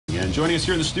And joining us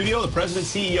here in the studio, the president,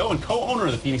 CEO, and co-owner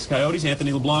of the Phoenix Coyotes,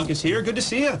 Anthony LeBlanc, is here. Good to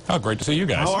see you. Oh, great to see you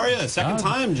guys. How are you? Second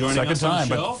time joining us on the show. Second time,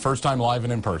 but first time live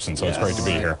and in person, so it's great to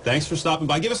be here. Thanks for stopping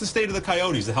by. Give us the state of the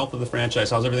Coyotes, the health of the franchise.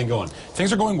 How's everything going?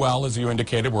 Things are going well, as you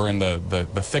indicated. We're in the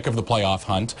thick of the playoff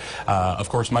hunt. Of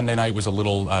course, Monday night was a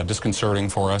little disconcerting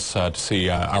for us to see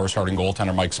our starting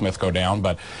goaltender, Mike Smith, go down,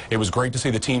 but it was great to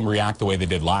see the team react the way they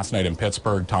did last night in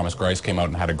Pittsburgh. Thomas Greiss came out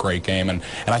and had a great game, and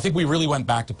I think we really went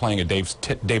back to playing a Dave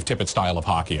Tippett style of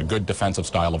hockey, a good defensive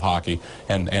style of hockey,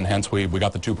 and hence we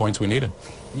got the 2 points we needed.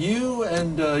 You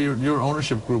and your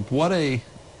ownership group, what a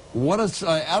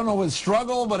I don't know, a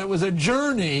struggle, but it was a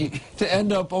journey to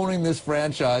end up owning this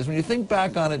franchise. When you think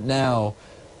back on it now,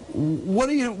 what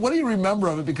do you remember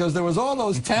of it? Because there was all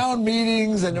those town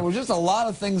meetings, and there was just a lot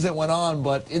of things that went on,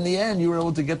 but in the end, you were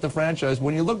able to get the franchise.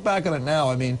 When you look back on it now,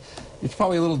 I mean, it's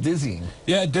probably a little dizzying.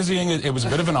 Yeah, dizzying. It was a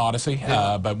bit of an odyssey,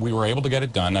 but we were able to get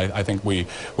it done. I think we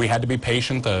had to be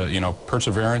patient.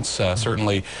 Perseverance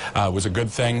certainly was a good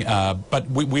thing. But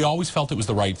we always felt it was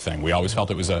the right thing. We always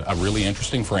felt it was a really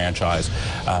interesting franchise.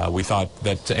 We thought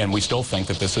that, and we still think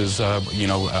that this is,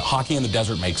 hockey in the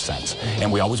desert makes sense.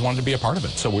 And we always wanted to be a part of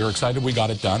it. So we were excited we got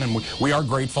it done, and we are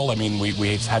grateful. I mean,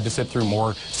 we had to sit through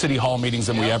more city hall meetings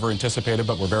than we ever anticipated,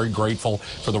 but we're very grateful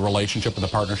for the relationship and the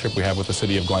partnership we have with the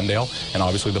city of Glendale, and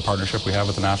obviously the partnership we have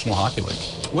with the National Hockey League.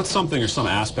 What's something or some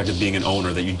aspect of being an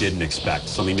owner that you didn't expect?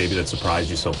 Something maybe that surprised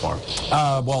you so far?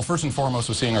 Well, first and foremost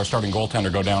was seeing our starting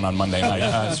goaltender go down on Monday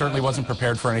night. Certainly wasn't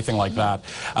prepared for anything like that.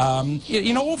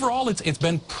 Overall, it's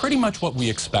been pretty much what we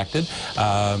expected.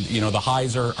 The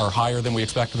highs are higher than we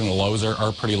expected, and the lows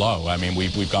are pretty low. I mean,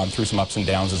 we've gone through some ups and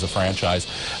downs as a franchise.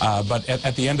 But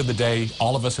at the end of the day,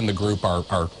 all of us in the group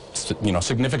are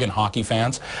significant hockey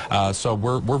fans. So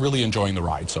we're really enjoying the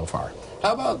ride so far.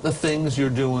 How about the things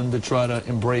you're doing to try to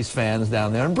embrace fans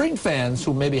down there and bring fans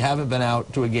who maybe haven't been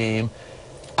out to a game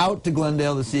out to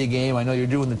Glendale to see a game? I know you're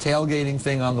doing the tailgating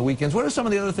thing on the weekends. What are some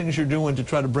of the other things you're doing to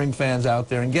try to bring fans out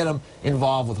there and get them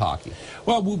involved with hockey?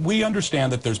 Well, we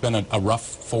understand that there's been a rough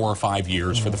 4 or 5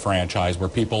 years for the franchise where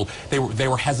people, they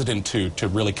were hesitant to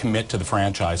really commit to the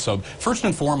franchise. So first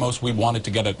and foremost, we wanted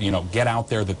to get out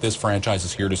there that this franchise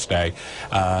is here to stay,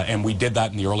 and we did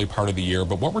that in the early part of the year.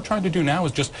 But what we're trying to do now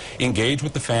is just engage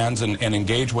with the fans and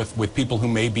engage with people who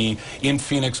may be in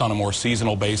Phoenix on a more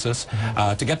seasonal basis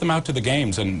to get them out to the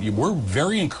games. And we're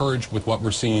very encouraged with what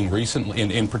we're seeing recently,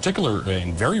 in particular,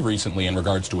 very recently in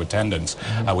regards to attendance.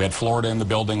 We had Florida in the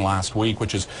building last week,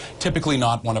 which is typically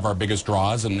not one of our biggest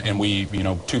draws, and we,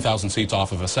 2,000 seats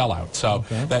off of a sellout. So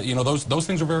that, those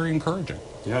things are very encouraging.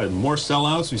 Yeah, more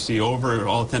sellouts. We see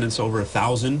all attendance over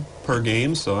 1,000 per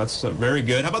game, so that's very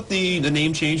good. How about the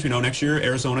name change? We know next year,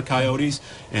 Arizona Coyotes,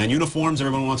 and uniforms.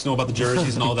 Everyone wants to know about the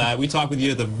jerseys and all that. We talked with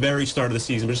you at the very start of the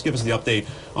season, but just give us the update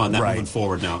on that moving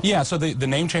forward now. Yeah, so the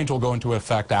name change will go into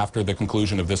effect after the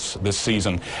conclusion of this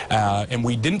season, and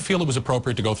we didn't feel it was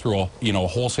appropriate to go through a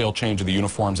wholesale change of the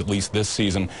uniforms, at least this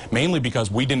season, mainly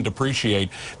because we didn't appreciate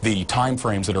the time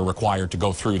frames that are required to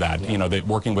go through that.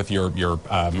 Working with your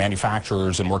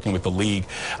manufacturers and working with the league,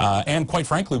 and quite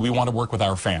frankly, we want to work with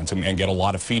our fans and get a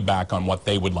lot of feedback on what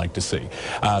they would like to see.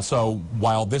 So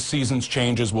while this season's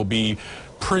changes will be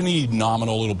pretty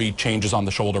nominal, it'll be changes on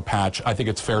the shoulder patch, I think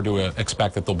it's fair to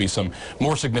expect that there'll be some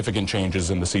more significant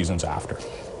changes in the seasons after.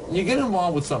 You get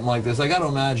involved with something like this, I got to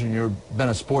imagine you've been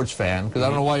a sports fan, because I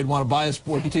don't know why you'd want to buy a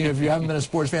sports team if you haven't been a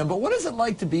sports fan, but what is it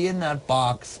like to be in that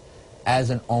box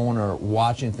as an owner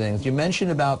watching things? You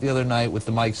mentioned about the other night with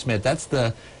the Mike Smith. That's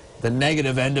the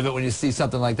negative end of it when you see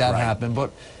something like that happen.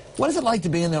 But what is it like to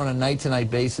be in there on a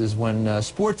night-to-night basis when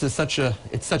sports is such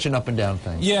an up-and-down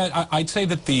thing? Yeah, I'd say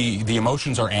that the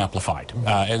emotions are amplified.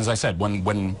 As I said,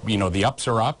 when the ups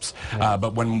are ups,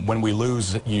 but when we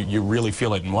lose, you really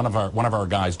feel it. And one of our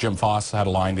guys, Jim Foss, had a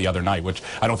line the other night, which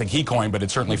I don't think he coined, but it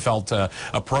certainly felt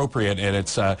appropriate. And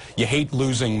it's you hate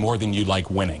losing more than you like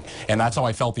winning, and that's how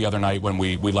I felt the other night when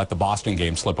we let the Boston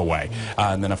game slip away.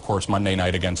 And then of course Monday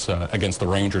night against the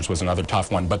Rangers was another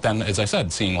tough one. But then, as I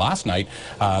said, seeing last night.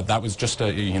 That was just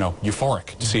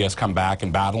euphoric to see us come back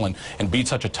and battle and beat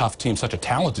such a tough team, such a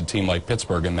talented team like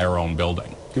Pittsburgh in their own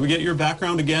building. Can we get your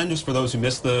background again, just for those who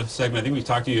missed the segment? I think we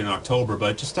talked to you in October,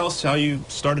 but just tell us how you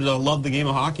started to love the game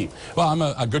of hockey. Well, I'm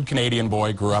a good Canadian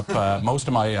boy. Grew up, most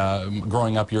of my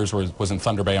growing up years was in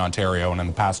Thunder Bay, Ontario, and in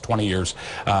the past 20 years,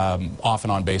 off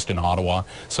and on based in Ottawa.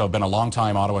 So I've been a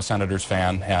long-time Ottawa Senators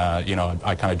fan.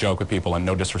 I kind of joke with people, and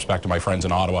no disrespect to my friends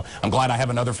in Ottawa. I'm glad I have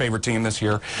another favorite team this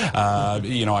year.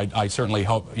 I certainly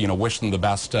hope, wish them the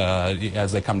best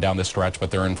as they come down this stretch,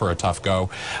 but they're in for a tough go.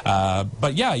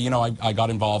 But yeah, I got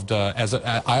involved involved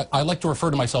I like to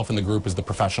refer to myself in the group as the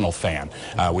professional fan.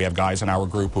 We have guys in our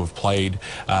group who have played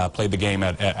the game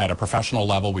at a professional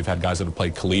level. We've had guys that have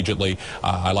played collegiately.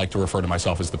 I like to refer to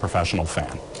myself as the professional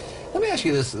fan. Let me ask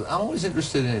you this. I'm always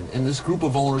interested in this group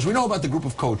of owners. We know about the group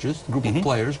of coaches, the group of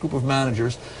players, group of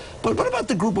managers. But what about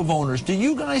the group of owners? Do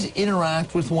you guys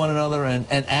interact with one another and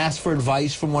ask for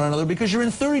advice from one another? Because you're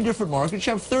in 30 different markets,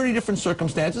 you have 30 different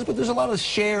circumstances, but there's a lot of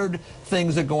shared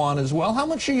things that go on as well. How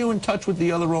much are you in touch with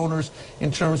the other owners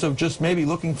in terms of just maybe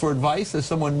looking for advice as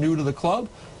someone new to the club?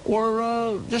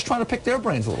 Or just trying to pick their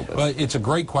brains a little bit? Well, it's a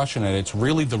great question, and it's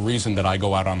really the reason that I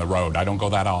go out on the road. I don't go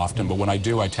that often, but when I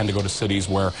do, I tend to go to cities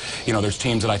where, you know, there's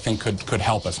teams that I think could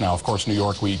help us. Now, of course, New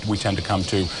York, we tend to come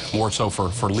to more so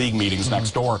for league meetings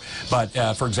next door. But,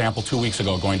 for example, 2 weeks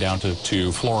ago, going down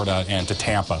to Florida and to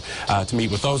Tampa to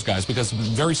meet with those guys, because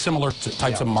very similar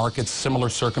types of markets, similar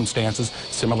circumstances,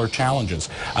 similar challenges.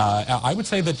 I would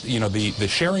say that, you know, the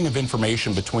sharing of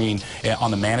information between, on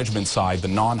the management side, the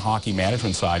non-hockey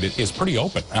management side, it is pretty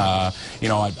open. You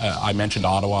know, I mentioned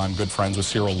Ottawa. I'm good friends with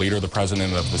Cyril Leader, the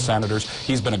president of the Senators.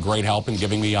 He's been a great help in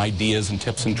giving me ideas and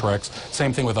tips and tricks.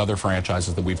 Same thing with other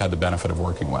franchises that we've had the benefit of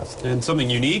working with. And something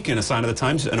unique and a sign of the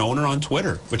times, an owner on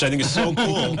Twitter, which I think is so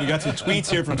cool. We got some tweets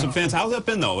here from some fans. How's that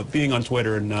been, though, being on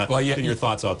Twitter and getting your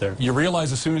thoughts out there? You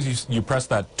realize as soon as you press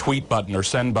that tweet button or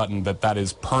send button that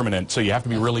is permanent, so you have to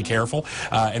be really careful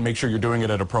and make sure you're doing it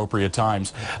at appropriate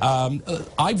times.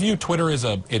 I view Twitter as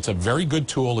it's a very good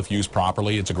tool if used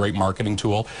properly. It's a great marketing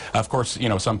tool. Of course, you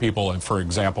know, some people, for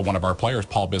example, one of our players,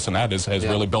 Paul Bissonnette, has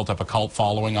really built up a cult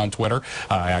following on Twitter.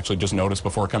 I actually just noticed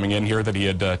before coming in here that he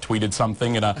had tweeted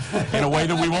something in a way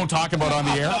that we won't talk about on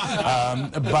the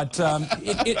air. But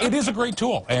it is a great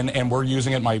tool, and we're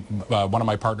using it. One of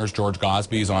my partners, George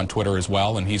Gosby, is on Twitter as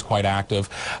well, and he's quite active.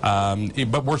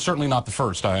 But we're certainly not the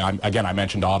first. Again, I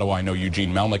mentioned Ottawa. I know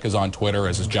Eugene Melnick is on Twitter,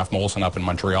 as is Jeff Molson up in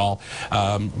Montreal.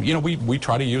 You know, we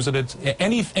try to use it. It's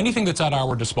anything that's at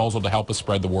our disposal to help us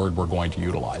spread the word, we're going to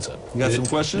utilize it. You got some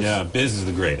questions? Yeah, Biz is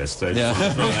the greatest.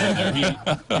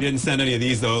 He didn't send any of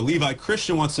these, though. Levi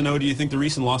Christian wants to know, do you think the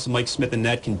recent loss of Mike Smith and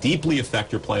net can deeply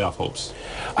affect your playoff hopes?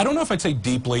 I don't know if I'd say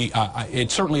deeply.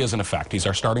 It certainly is an effect. He's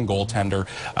our starting goaltender.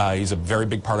 He's a very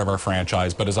big part of our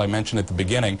franchise. But as I mentioned at the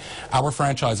beginning, our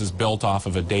franchise is built off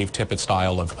of a Dave Tippett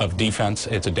style of defense.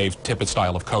 It's a Dave Tippett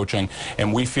style of coaching.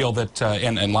 And we feel that,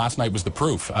 and last night was the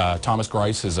proof. Thomas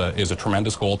Greiss is a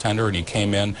tremendous goaltender, and he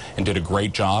came in and did a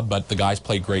great job, but the guys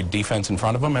played great defense in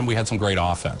front of him, and we had some great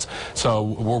offense. So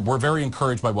we're very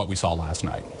encouraged by what we saw last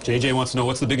night. JJ wants to know,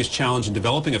 what's the biggest challenge in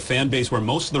developing a fan base where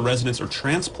most of the residents are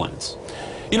transplants?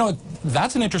 You know,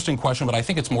 that's an interesting question, but I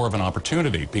think it's more of an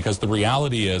opportunity, because the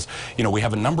reality is, you know, we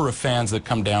have a number of fans that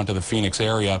come down to the Phoenix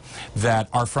area that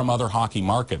are from other hockey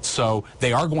markets. So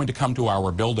they are going to come to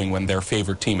our building when their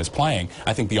favorite team is playing.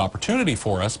 I think the opportunity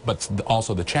for us, but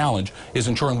also the challenge, is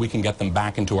ensuring we can get them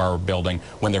back into our building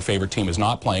when their favorite team is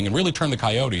not playing and really turn the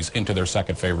Coyotes into their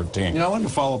second favorite team. You know, I wanted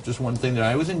to follow up just one thing there.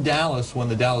 I was in Dallas when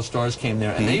the Dallas Stars came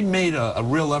there, and they made a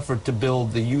real effort to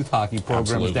build the youth hockey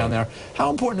programs down there. How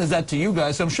important is that to you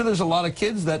guys? I'm sure there's a lot of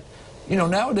kids that, you know,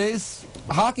 nowadays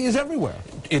hockey is everywhere.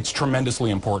 It's tremendously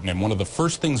important, and one of the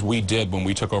first things we did when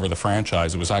we took over the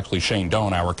franchise, it was actually Shane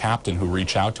Doan, our captain, who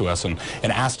reached out to us and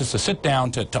asked us to sit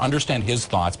down to understand his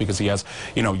thoughts, because he has,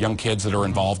 you know, young kids that are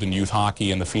involved in youth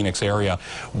hockey in the Phoenix area.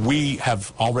 We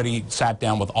have already sat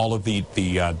down with all of the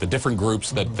different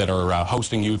groups that are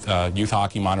hosting youth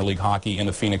hockey, minor league hockey in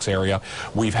the Phoenix area.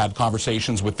 We've had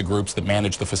conversations with the groups that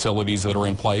manage the facilities that are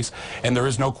in place, and there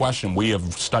is no question we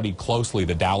have studied closely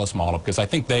the Dallas model, because I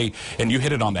think and you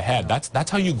hit it on the head,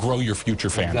 that's how you grow your future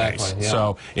fan base. Yeah.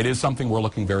 So it is something we're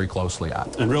looking very closely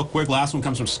at. And real quick, last one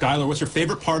comes from Skylar. What's your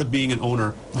favorite part of being an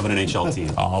owner of an NHL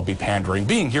team? I'll be pandering.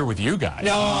 Being here with you guys.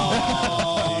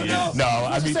 No,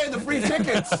 I mean, say the free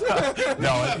tickets.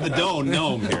 No, the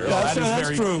dome here.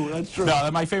 That's true. That's true. No,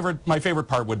 my favorite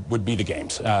part would be the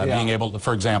games. Being able to,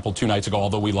 for example, 2 nights ago,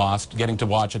 although we lost, getting to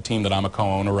watch a team that I'm a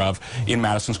co-owner of in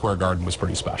Madison Square Garden was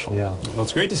pretty special. Yeah. Well,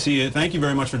 it's great to see you. Thank you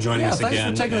very much for joining us again.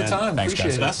 Thanks for taking the time. Thanks,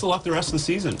 guys. Best of luck the rest of the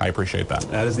season. I appreciate that.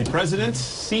 That is the president,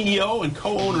 CEO, and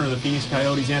co-owner of the Phoenix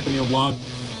Coyotes, Anthony LeBlanc,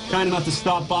 kind enough to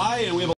stop by, and we have